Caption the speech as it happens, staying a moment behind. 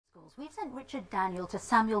schools. We've sent Richard Daniel to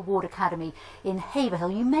Samuel Ward Academy in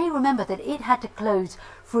Haverhill. You may remember that it had to close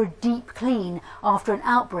for a deep clean after an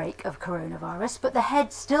outbreak of coronavirus, but the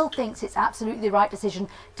head still thinks it's absolutely the right decision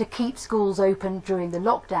to keep schools open during the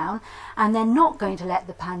lockdown, and they're not going to let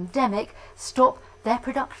the pandemic stop their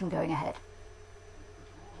production going ahead.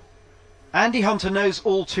 Andy Hunter knows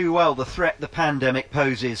all too well the threat the pandemic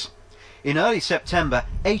poses. In early September,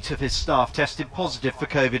 8 of his staff tested positive for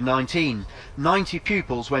COVID-19. 90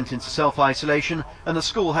 pupils went into self-isolation and the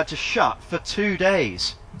school had to shut for 2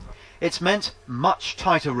 days. It's meant much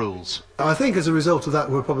tighter rules. I think as a result of that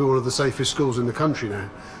we're probably one of the safest schools in the country now.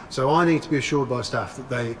 So I need to be assured by staff that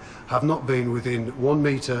they have not been within 1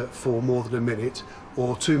 metre for more than a minute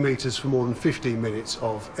or 2 metres for more than 15 minutes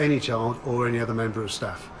of any child or any other member of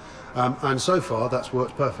staff. And so far that's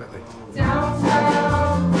worked perfectly.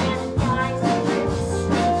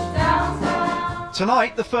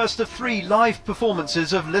 Tonight, the first of 3 live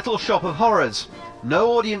performances of Little Shop of Horrors.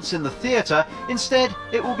 No audience in the theatre, instead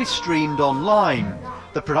it will be streamed online.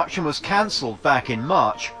 The production was cancelled back in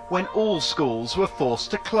March when all schools were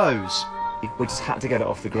forced to close. We just had to get it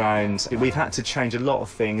off the ground. We've had to change a lot of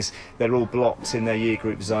things. They're all blocked in their year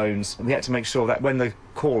group zones. We had to make sure that when the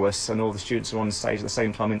chorus and all the students are on stage at the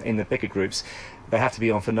same time in the bigger groups, they have to be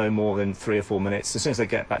on for no more than 3 or 4 minutes. As soon as they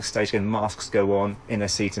get backstage, again, masks go on in their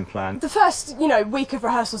seating plan. The first, week of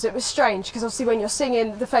rehearsals, it was strange because obviously when you're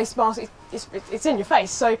singing, the face mask, it's in your face.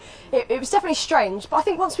 So it was definitely strange. But I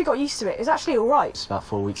think once we got used to it, it was actually all right. It's about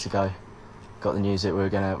 4 weeks ago, got the news that we're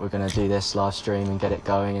gonna do this live stream and get it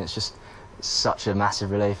going, and it's such a massive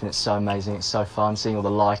relief, and it's so amazing. It's so fun seeing all the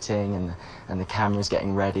lighting and the cameras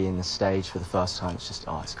getting ready in the stage for the first time. It's just,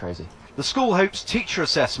 it's crazy. The school hopes teacher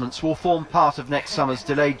assessments will form part of next summer's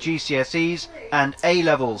delayed GCSEs and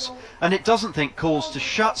A-levels, and it doesn't think calls to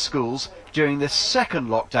shut schools during this second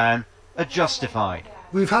lockdown are justified.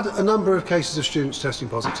 We've had a number of cases of students testing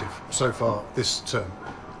positive so far this term,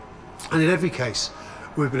 and in every case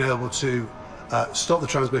we've been able to stop the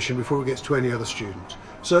transmission before it gets to any other student.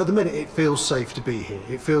 So at the minute it feels safe to be here.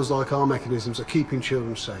 It feels like our mechanisms are keeping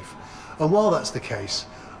children safe. And while that's the case,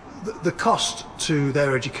 the cost to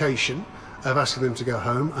their education of asking them to go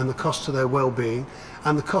home, and the cost to their well-being,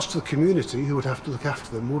 and the cost to the community who would have to look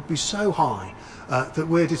after them would be so high that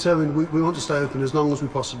we're determined we want to stay open as long as we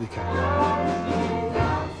possibly can.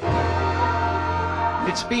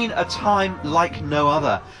 It's been a time like no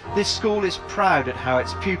other. This school is proud at how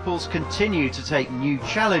its pupils continue to take new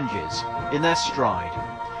challenges in their stride.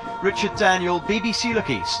 Richard Daniel, BBC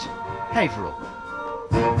Look East,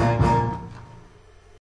 Haverhill.